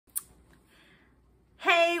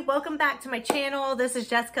welcome back to my channel. This is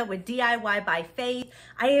Jessica with DIY by Faith.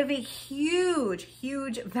 I have a huge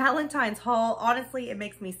Valentine's haul. Honestly, it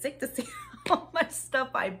makes me sick to see how much stuff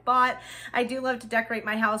I bought. I do love to decorate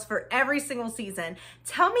my house for every single season.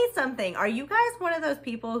 Tell me something. Are you guys one of those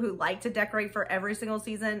people who like to decorate for every single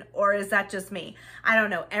season, or is that just me? I don't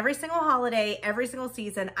know. Every single holiday, every single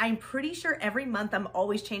season, I'm pretty sure every month I'm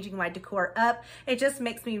always changing my decor up. It just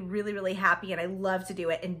makes me really happy, and I love to do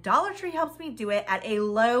it. And Dollar Tree helps me do it at a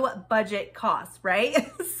low budget cost,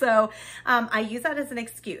 right? So I use that as an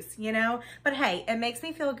excuse, you know? But hey, it makes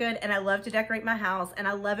me feel good, and I love to decorate my house, and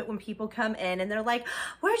I love it when people come in and they're like,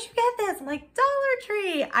 where'd you get this? I'm like, Dollar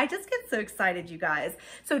Tree. I just get so excited, you guys.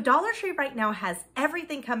 So Dollar Tree right now has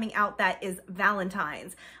everything coming out that is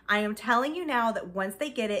Valentine's. I am telling you now that once they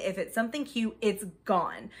get it, if it's something cute, it's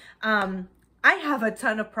gone. I have a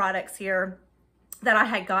ton of products here that I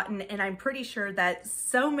had gotten, and I'm pretty sure that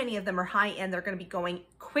so many of them are high end. They're going to be going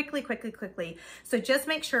quickly. So just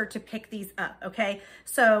make sure to pick these up, okay?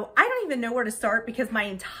 So I don't even know where to start because my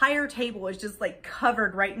entire table is just like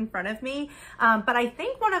covered right in front of me. But I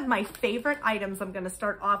think one of my favorite items I'm going to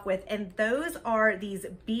start off with, and those are these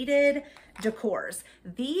beaded decors.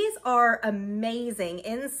 These are amazing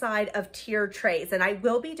inside of tier trays, and I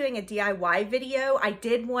will be doing a DIY video. I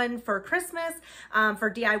did one for Christmas for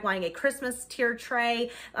DIYing a Christmas tier tray,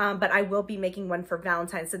 but I will be making one for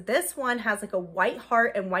Valentine's. So this one has like a white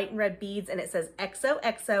heart and white and red beads, and it says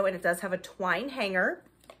XOXO, and it does have a twine hanger.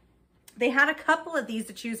 They had a couple of these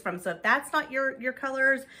to choose from, so if that's not your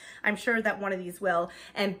colors, I'm sure that one of these will.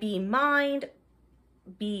 And Be Mine,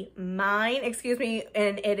 excuse me,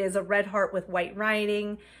 and it is a red heart with white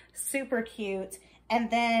writing, super cute.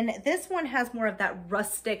 And then this one has more of that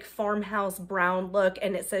rustic farmhouse brown look,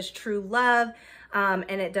 and it says True Love,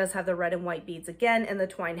 and it does have the red and white beads again and the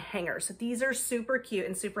twine hanger. So these are super cute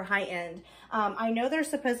and super high end. I know there's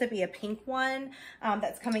supposed to be a pink one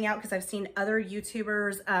that's coming out because I've seen other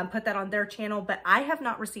YouTubers put that on their channel, but I have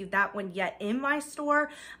not received that one yet in my store,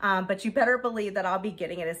 but you better believe that I'll be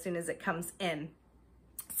getting it as soon as it comes in.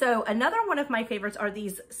 So another one of my favorites are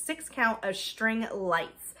these 6-count of string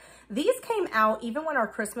lights. These came out even when our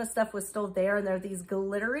Christmas stuff was still there, and they're these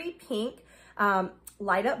glittery pink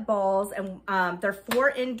light up balls, and they're for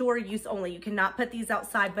indoor use only. You cannot put these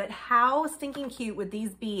outside, but how stinking cute would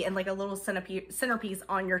these be in like a little centerpiece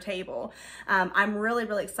on your table? I'm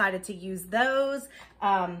really excited to use those,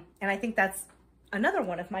 and I think that's another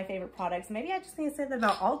one of my favorite products. Maybe I just need to say that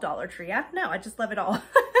about all Dollar Tree. I don't know, I just love it all.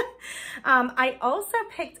 I also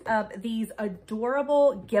picked up these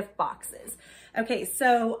adorable gift boxes. Okay,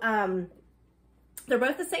 so they're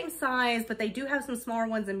both the same size, but they do have some smaller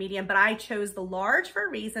ones and medium, but I chose the large for a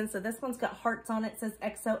reason. So this one's got hearts on it, says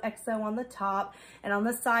XOXO on the top, and on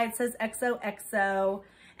the side says XOXO.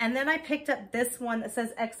 And then I picked up this one that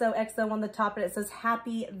says XOXO on the top, and it says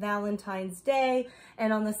Happy Valentine's Day.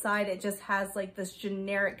 And on the side, it just has like this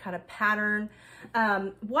generic kind of pattern.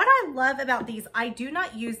 What I love about these, I do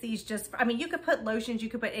not use these just for, I mean, you could put lotions, you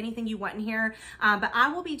could put anything you want in here, but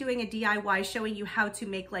I will be doing a DIY showing you how to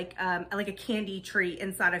make like a candy tree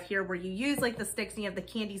inside of here, where you use like the sticks and you have the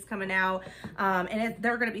candies coming out, and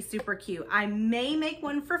they're going to be super cute. I may make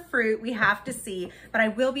one for fruit, we have to see, but I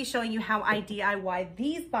will be showing you how I DIY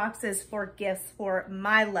these boxes for gifts for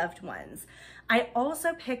my loved ones. I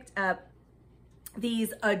also picked up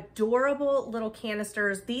these adorable little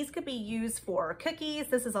canisters. These could be used for cookies.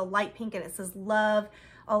 This is a light pink, and it says love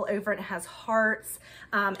all over it. It has hearts,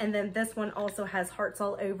 and then this one also has hearts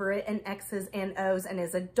all over it, and X's and O's, and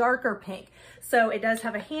is a darker pink. So it does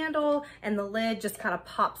have a handle, and the lid just kind of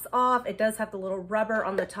pops off. It does have the little rubber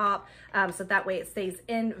on the top, so that way it stays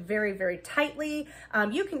in very tightly.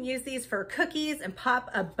 You can use these for cookies and pop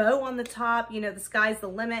a bow on the top. You know, the sky's the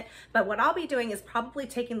limit. But what I'll be doing is probably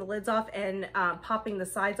taking the lids off and popping the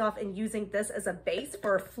sides off and using this as a base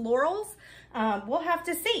for florals. We'll have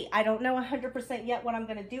to see. I don't know 100% yet what I'm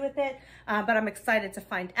going to do with it, but I'm excited to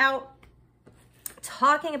find out.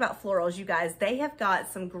 Talking about florals, you guys, they have got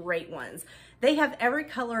some great ones. They have every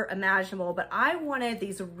color imaginable, but I wanted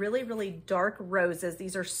these really dark roses.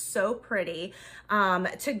 These are so pretty,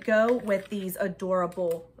 to go with these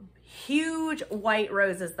adorable huge white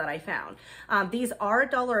roses that I found. These are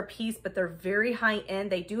 $1 a piece, but they're very high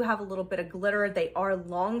end. They do have a little bit of glitter. They are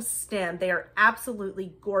long stem. They are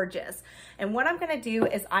absolutely gorgeous. And what I'm going to do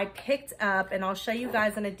is I picked up, and I'll show you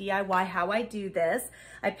guys in a DIY how I do this.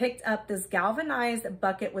 I picked up this galvanized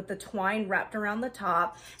bucket with the twine wrapped around the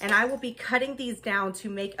top, and I will be cutting these down to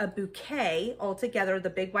make a bouquet all together.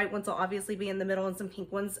 The big white ones will obviously be in the middle and some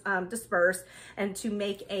pink ones dispersed, and to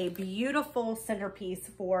make a beautiful centerpiece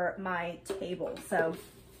for my table. So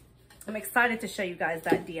I'm excited to show you guys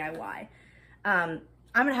that DIY.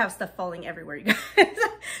 I'm gonna have stuff falling everywhere, you guys.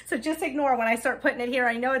 So just ignore when I start putting it here.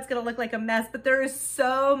 I know it's gonna look like a mess, but there is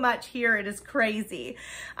so much here. It is crazy.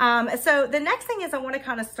 So the next thing is I wanna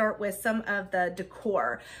kind of start with some of the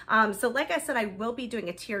decor. So like I said, I will be doing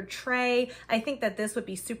a tiered tray. I think that this would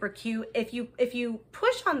be super cute. If you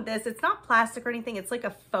push on this, it's not plastic or anything. It's like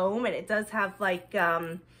a foam, and it does have like,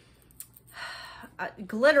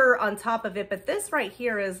 glitter on top of it, but this right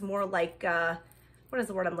here is more like, what is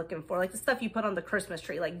the word I'm looking for? Like the stuff you put on the Christmas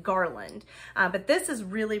tree, like garland. But this is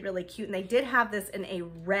really, really cute. And they did have this in a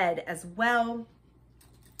red as well.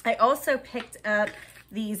 I also picked up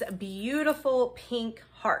these beautiful pink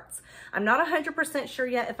hearts. I'm not 100% sure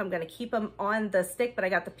yet if I'm gonna keep them on the stick, but I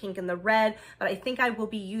got the pink and the red, but I think I will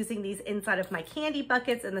be using these inside of my candy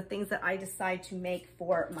buckets and the things that I decide to make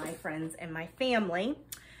for my friends and my family.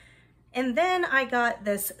 And then I got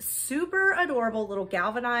this super adorable little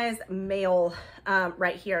galvanized mail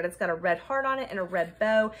right here. And it's got a red heart on it and a red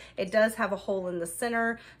bow. It does have a hole in the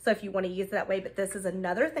center, so if you want to use it that way, but this is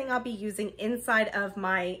another thing I'll be using inside of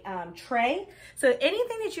my tray. So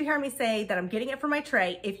anything that you hear me say that I'm getting it for my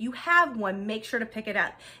tray, if you have one, make sure to pick it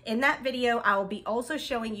up. In that video, I will be also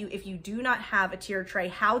showing you, if you do not have a tiered tray,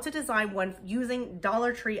 how to design one using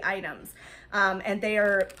Dollar Tree items. And they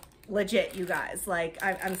are legit, you guys. Like,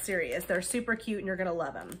 I'm serious. They're super cute and you're gonna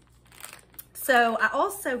love them. So I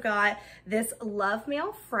also got this love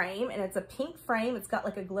mail frame, and it's a pink frame. It's got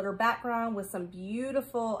like a glitter background with some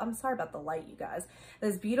beautiful, I'm sorry about the light, you guys.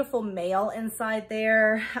 There's beautiful mail inside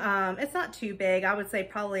there. It's not too big. I would say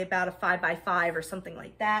probably about a 5x5 or something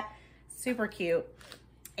like that. Super cute.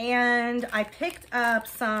 And I picked up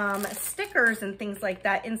some stickers and things like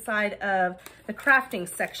that inside of the crafting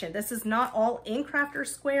section. This is not all in Crafter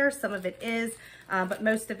Square. Some of it is, but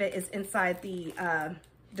most of it is inside the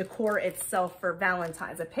decor itself for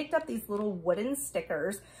Valentine's. I picked up these little wooden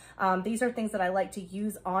stickers. These are things that I like to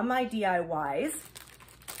use on my DIYs.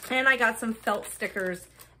 And I got some felt stickers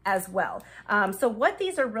as well. So what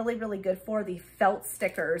these are really, really good for, the felt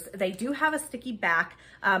stickers, they do have a sticky back,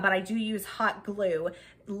 but I do use hot glue.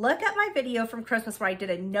 Look at my video from Christmas where I did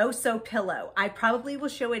a no-sew pillow. I probably will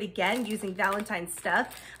show it again using Valentine's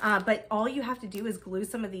stuff, but all you have to do is glue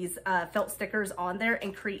some of these felt stickers on there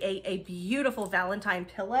and create a beautiful Valentine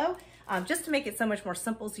pillow. Just to make it so much more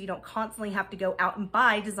simple so you don't constantly have to go out and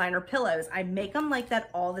buy designer pillows. I make them like that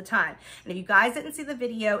all the time. And if you guys didn't see the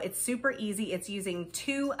video, it's super easy. It's using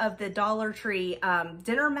 2 of the Dollar Tree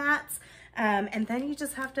dinner mats. And then you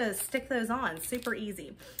just have to stick those on, super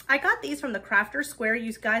easy. I got these from the Crafter Square.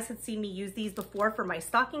 You guys had seen me use these before for my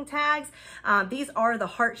stocking tags. These are the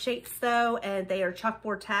heart shapes though, and they are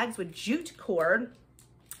chalkboard tags with jute cord.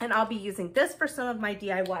 And I'll be using this for some of my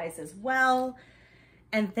DIYs as well.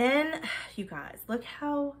 And then, you guys, look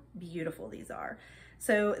how beautiful these are.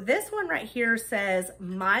 So this one right here says,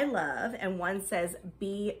 my love, and one says,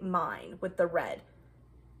 be mine, with the red.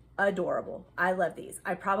 Adorable. I love these.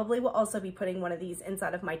 I probably will also be putting one of these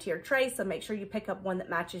inside of my tiered tray, so make sure you pick up one that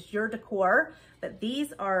matches your decor. But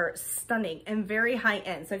these are stunning and very high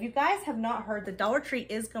end. So if you guys have not heard, the Dollar Tree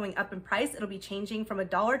is going up in price. It'll be changing from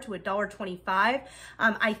 $1 to $1.25.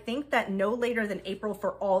 I think that no later than April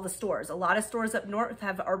for all the stores. A lot of stores up north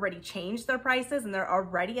have already changed their prices and they're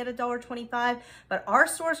already at $1.25, but our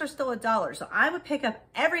stores are still $1. So I would pick up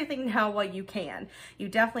everything now while you can. You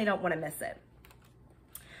definitely don't want to miss it.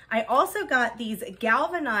 I also got these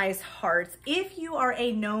galvanized hearts. If you are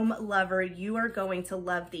a gnome lover, you are going to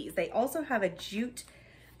love these. They also have a jute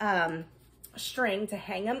string to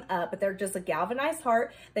hang them up, but they're just a galvanized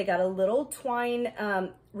heart. They got a little twine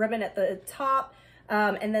ribbon at the top,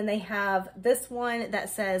 and then they have this one that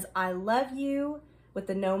says, I love you, with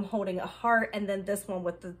the gnome holding a heart, and then this one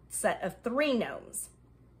with the set of 3 gnomes.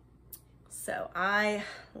 So I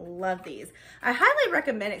love these. I highly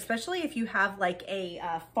recommend, especially if you have like a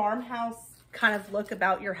farmhouse kind of look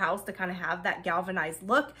about your house, to kind of have that galvanized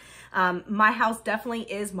look. My house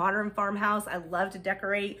definitely is modern farmhouse. I love to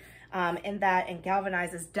decorate in that, and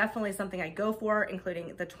galvanized is definitely something I go for,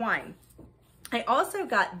 including the twine. I also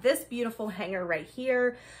got this beautiful hanger right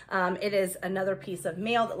here. It is another piece of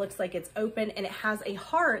mail that looks like it's open, and it has a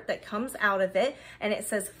heart that comes out of it, and it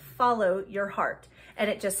says, follow your heart. And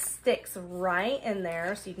it just sticks right in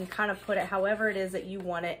there, so you can kind of put it however it is that you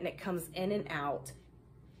want it, and it comes in and out.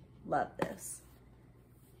 Love this.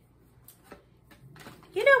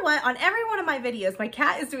 You know what? On every one of my videos, my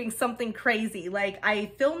cat is doing something crazy. Like, I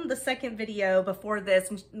filmed the second video before this,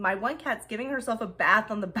 and my one cat's giving herself a bath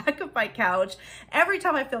on the back of my couch. Every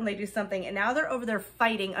time I film, they do something, and now they're over there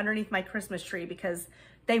fighting underneath my Christmas tree because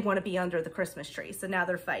they want to be under the Christmas tree. So now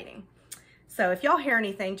they're fighting. So if y'all hear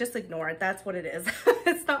anything, just ignore it. That's what it is.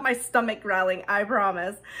 It's not my stomach growling, I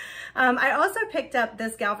promise. I also picked up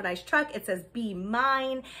this galvanized truck. It says "Be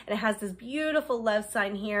Mine," and it has this beautiful love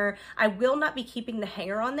sign here. I will not be keeping the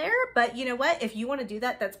hanger on there, but you know what? If you want to do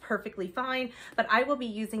that, that's perfectly fine. But I will be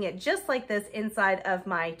using it just like this inside of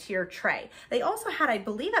my tier tray. They also had, I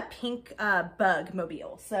believe, a pink bug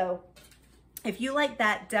mobile. So if you like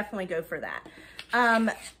that, definitely go for that.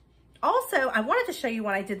 Also, I wanted to show you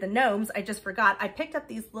when I did the gnomes, I just forgot, I picked up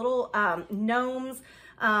these little gnomes.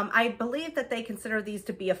 I believe that they consider these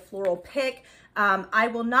to be a floral pick. I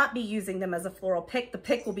will not be using them as a floral pick. The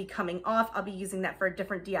pick will be coming off. I'll be using that for a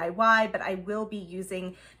different DIY, but I will be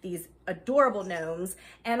using these adorable gnomes.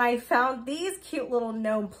 And I found these cute little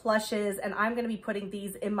gnome plushes, and I'm gonna be putting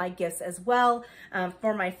these in my gifts as well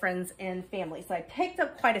for my friends and family. So I picked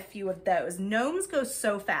up quite a few of those. Gnomes go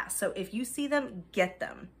so fast, so if you see them, get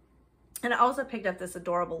them. And I also picked up this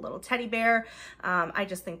adorable little teddy bear. I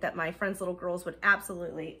just think that my friends' little girls would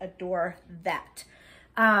absolutely adore that.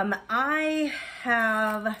 I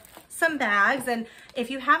have some bags, and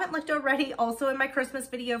if you haven't looked already, also in my Christmas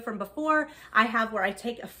video from before, I have where I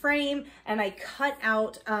take a frame and I cut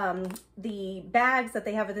out the bags that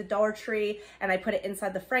they have at the Dollar Tree, and I put it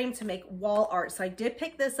inside the frame to make wall art. So I did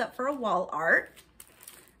pick this up for a wall art.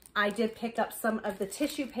 I did pick up some of the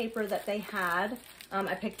tissue paper that they had.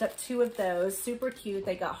 I picked up 2 of those, super cute.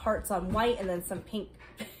 They got hearts on white and then some pink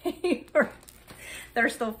paper. They're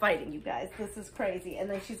still fighting, you guys. This is crazy. And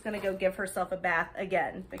then she's gonna go give herself a bath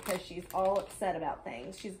again because she's all upset about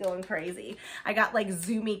things. She's going crazy. I got like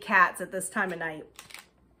zoomy cats at this time of night.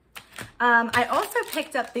 I also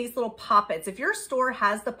picked up these little poppets. If your store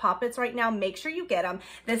has the poppets right now, make sure you get them.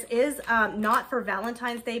 This is not for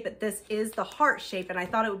Valentine's Day, but this is the heart shape, and I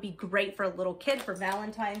thought it would be great for a little kid for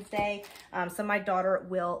Valentine's Day. So my daughter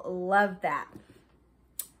will love that.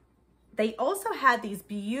 They also had these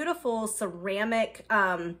beautiful ceramic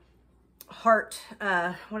heart,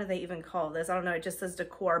 what do they even call this? I don't know, it just says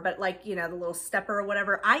decor, but like, you know, the little stepper or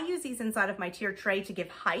whatever. I use these inside of my tier tray to give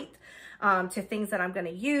height to things that I'm going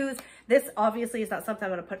to use. This obviously is not something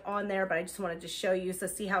I'm going to put on there, but I just wanted to show you. So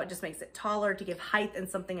see how it just makes it taller to give height and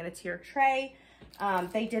something in a tier tray.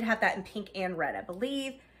 They did have that in pink and red, I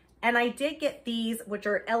believe. And I did get these, which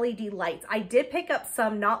are LED lights. I did pick up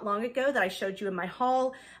some not long ago that I showed you in my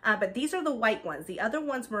haul, but these are the white ones. The other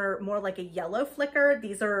ones were more like a yellow flicker.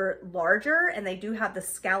 These are larger, and they do have the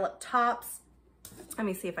scallop tops. Let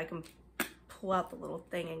me see if I can pull out the little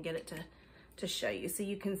thing and get it to show you. So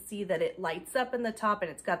you can see that it lights up in the top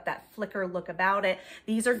and it's got that flicker look about it.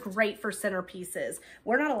 These are great for centerpieces.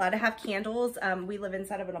 We're not allowed to have candles. We live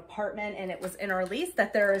inside of an apartment, and it was in our lease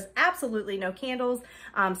that there is absolutely no candles.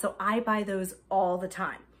 So I buy those all the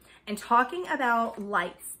time. And talking about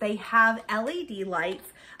lights, they have LED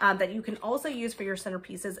lights that you can also use for your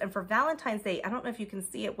centerpieces. And for Valentine's Day, I don't know if you can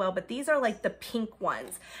see it well, but these are like the pink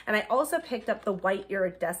ones. And I also picked up the white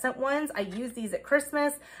iridescent ones. I use these at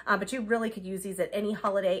Christmas, but you really could use these at any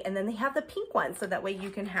holiday. And then they have the pink ones, so that way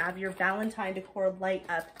you can have your Valentine decor light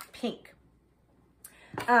up pink.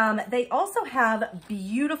 They also have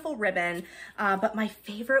beautiful ribbon, but my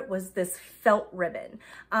favorite was this felt ribbon.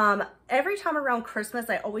 Every time around Christmas,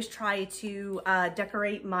 I always try to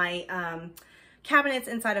decorate my cabinets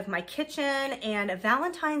inside of my kitchen, and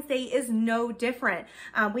Valentine's Day is no different.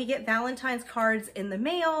 We get Valentine's cards in the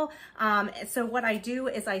mail, so what I do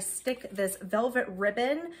is I stick this velvet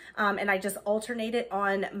ribbon and I just alternate it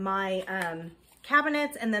on my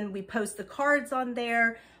cabinets, and then we post the cards on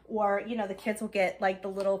there. Or, you know, the kids will get like the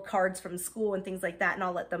little cards from school and things like that, and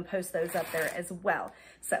I'll let them post those up there as well.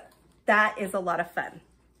 So that is a lot of fun.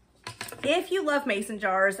 If you love mason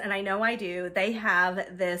jars, and I know I do, they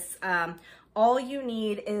have this all you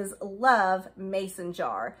need is love mason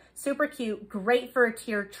jar. Super cute, great for a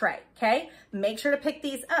tier tray, okay? Make sure to pick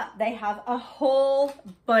these up. They have a whole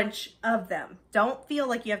bunch of them. Don't feel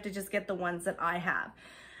like you have to just get the ones that I have.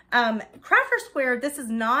 Crafter Square, this is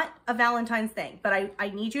not a Valentine's thing, but I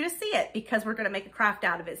need you to see it because we're going to make a craft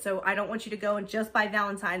out of it. So I don't want you to go and just buy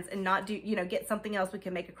Valentine's and not do, you know, get something else we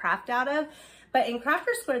can make a craft out of. But in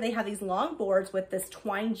Crafter Square, they have these long boards with this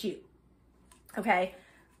twine jute. Okay.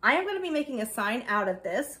 I am going to be making a sign out of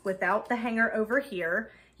this without the hanger over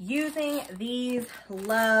here using these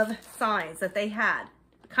love signs that they had.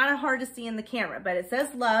 Kind of hard to see in the camera, but it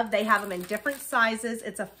says love. They have them in different sizes.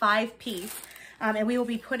 It's a 5-piece. And we will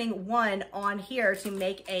be putting one on here to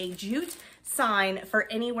make a jute sign for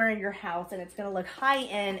anywhere in your house. And it's going to look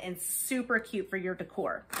high-end and super cute for your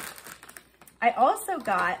decor. I also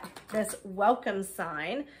got this welcome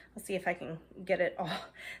sign. Let's see if I can get it all.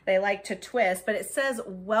 They like to twist, but it says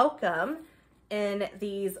welcome. in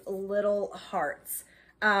these little hearts.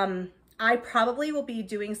 I probably will be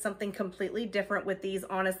doing something completely different with these.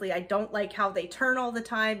 Honestly, I don't like how they turn all the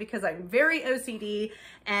time because I'm very OCD,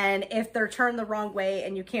 and if they're turned the wrong way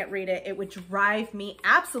and you can't read it, it would drive me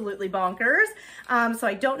absolutely bonkers. So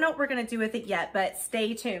I don't know what we're gonna do with it yet, but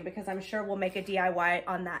stay tuned because I'm sure we'll make a DIY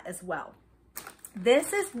on that as well.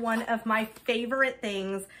 This is one of my favorite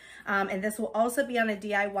things, and this will also be on a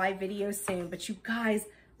DIY video soon, but you guys,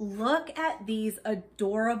 look at these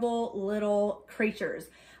adorable little creatures.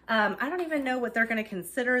 I don't even know what they're going to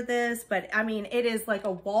consider this, but I mean, it is like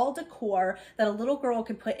a wall decor that a little girl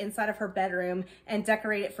can put inside of her bedroom and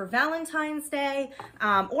decorate it for Valentine's Day,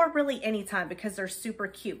 or really anytime because they're super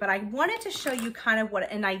cute. But I wanted to show you kind of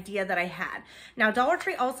what an idea that I had. Now, Dollar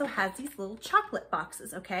Tree also has these little chocolate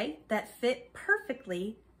boxes, okay, that fit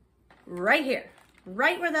perfectly right here,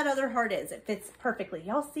 right where that other heart is. It fits perfectly.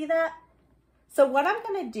 Y'all see that? So what I'm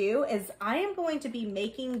gonna do is I am going to be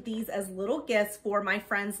making these as little gifts for my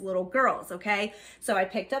friends' little girls, okay? So I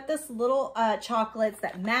picked up this little chocolates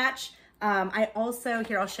that match. I also,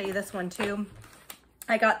 here, I'll show you this one too.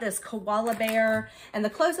 I got this koala bear, and the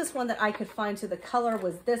closest one that I could find to the color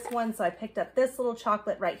was this one. So I picked up this little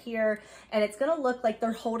chocolate right here, and it's gonna look like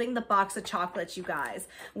they're holding the box of chocolates, you guys.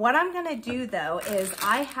 What I'm gonna do though is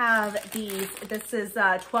I have these, this is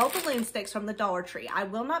 12 balloon sticks from the Dollar Tree. I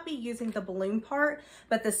will not be using the balloon part,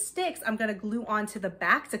 but the sticks I'm gonna glue onto the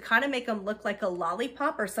back to kind of make them look like a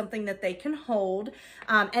lollipop or something that they can hold,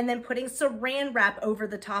 and then putting saran wrap over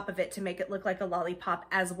the top of it to make it look like a lollipop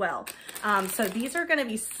as well. So these are gonna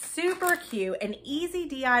be super cute and easy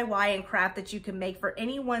DIY and craft that you can make for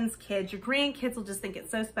anyone's kids. Your grandkids will just think it's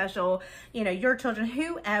so special, you know, your children,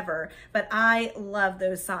 whoever, but I love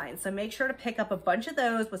those signs. So make sure to pick up a bunch of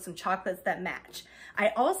those with some chocolates that match. I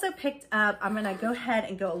also picked up, I'm gonna go ahead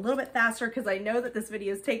and go a little bit faster because I know that this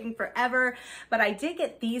video is taking forever, but I did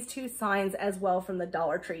get these two signs as well from the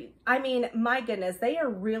Dollar Tree. I mean, my goodness, they are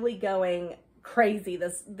really going crazy.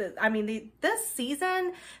 This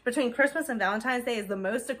season between Christmas and Valentine's Day is the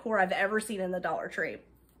most decor I've ever seen in the Dollar Tree.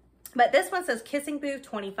 But this one says kissing booth,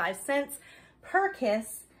 25 cents per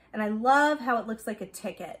kiss. And I love how it looks like a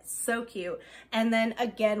ticket. So cute. And then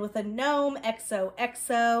again with a gnome,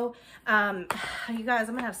 XOXO. You guys,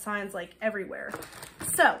 I'm gonna have signs like everywhere.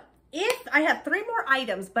 So if I have 3 more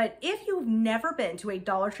items, but if you've never been to a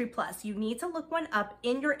Dollar Tree Plus, you need to look one up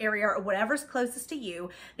in your area or whatever's closest to you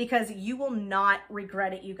because you will not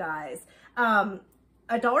regret it, you guys.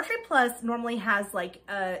 A Dollar Tree Plus normally has like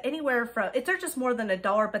anywhere from, they're just more than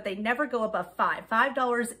 $1, but they never go above $5.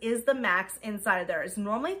 $5 is the max inside of there. It's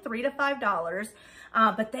normally $3 to $5,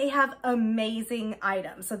 but they have amazing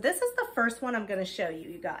items. So this is the first one I'm gonna show you,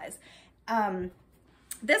 you guys.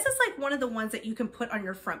 This is like one of the ones that you can put on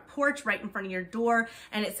your front porch right in front of your door,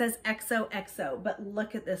 and it says XOXO, but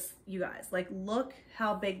look at this, you guys, like look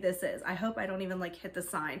how big this is. I hope I don't even like hit the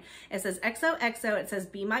sign. It says XOXO, it says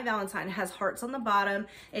Be My Valentine, it has hearts on the bottom.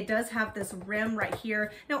 It does have this rim right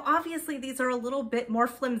here. Now, obviously these are a little bit more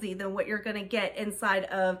flimsy than what you're gonna get inside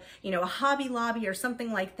of, you know, a Hobby Lobby or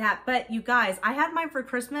something like that. But you guys, I had mine for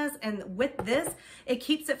Christmas, and with this, it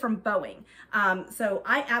keeps it from bowing. So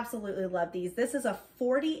I absolutely love these. This is a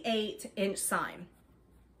 48-inch sign.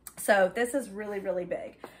 So this is really, really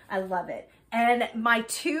big. I love it. And my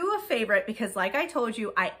 2 favorite, because like I told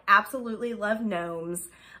you, I absolutely love gnomes,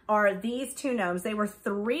 are these 2 gnomes. They were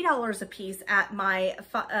 $3 a piece at my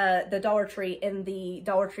the Dollar Tree in the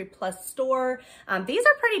Dollar Tree Plus store. These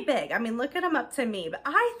are pretty big. I mean, look at them up to me, but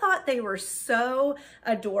I thought they were so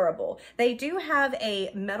adorable. They do have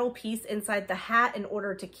a metal piece inside the hat in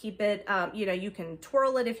order to keep it, you know, you can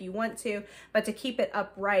twirl it if you want to, but to keep it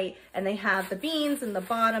upright. And they have the beans in the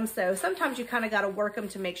bottom, so sometimes you kind of got to work them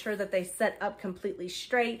to make sure that they set up completely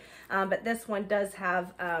straight. But this one does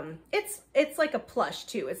have, it's like a plush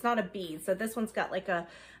too. It's not a bead. So this one's got like a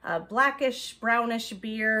blackish, brownish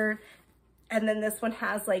beard. And then this one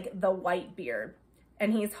has like the white beard.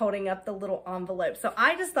 And he's holding up the little envelope. So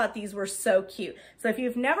I just thought these were so cute. So if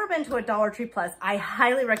you've never been to a Dollar Tree Plus, I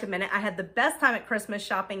highly recommend it. I had the best time at Christmas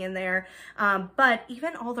shopping in there. But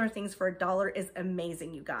even all their things for $1 is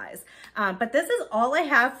amazing, you guys. But this is all I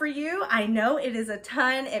have for you. I know it is a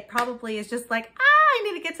ton. It probably is just like, I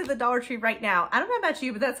need to get to the Dollar Tree right now. I don't know about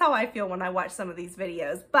you, but that's how I feel when I watch some of these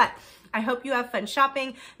videos. But I hope you have fun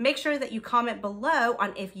shopping. Make sure that you comment below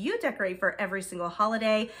on if you decorate for every single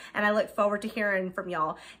holiday, and I look forward to hearing from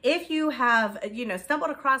y'all. If you have, you know,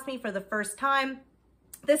 stumbled across me for the first time,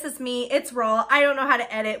 This is me. It's raw. I don't know how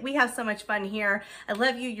to edit. We have so much fun here. I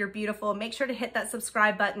love you. You're beautiful. Make sure to hit that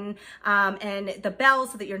subscribe button and the bell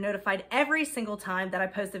so that you're notified every single time that I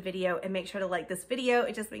post a video, and make sure to like this video.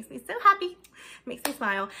 It just makes me so happy. It makes me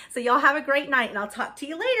smile. So y'all have a great night, and I'll talk to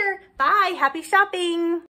you later. Bye. Happy shopping.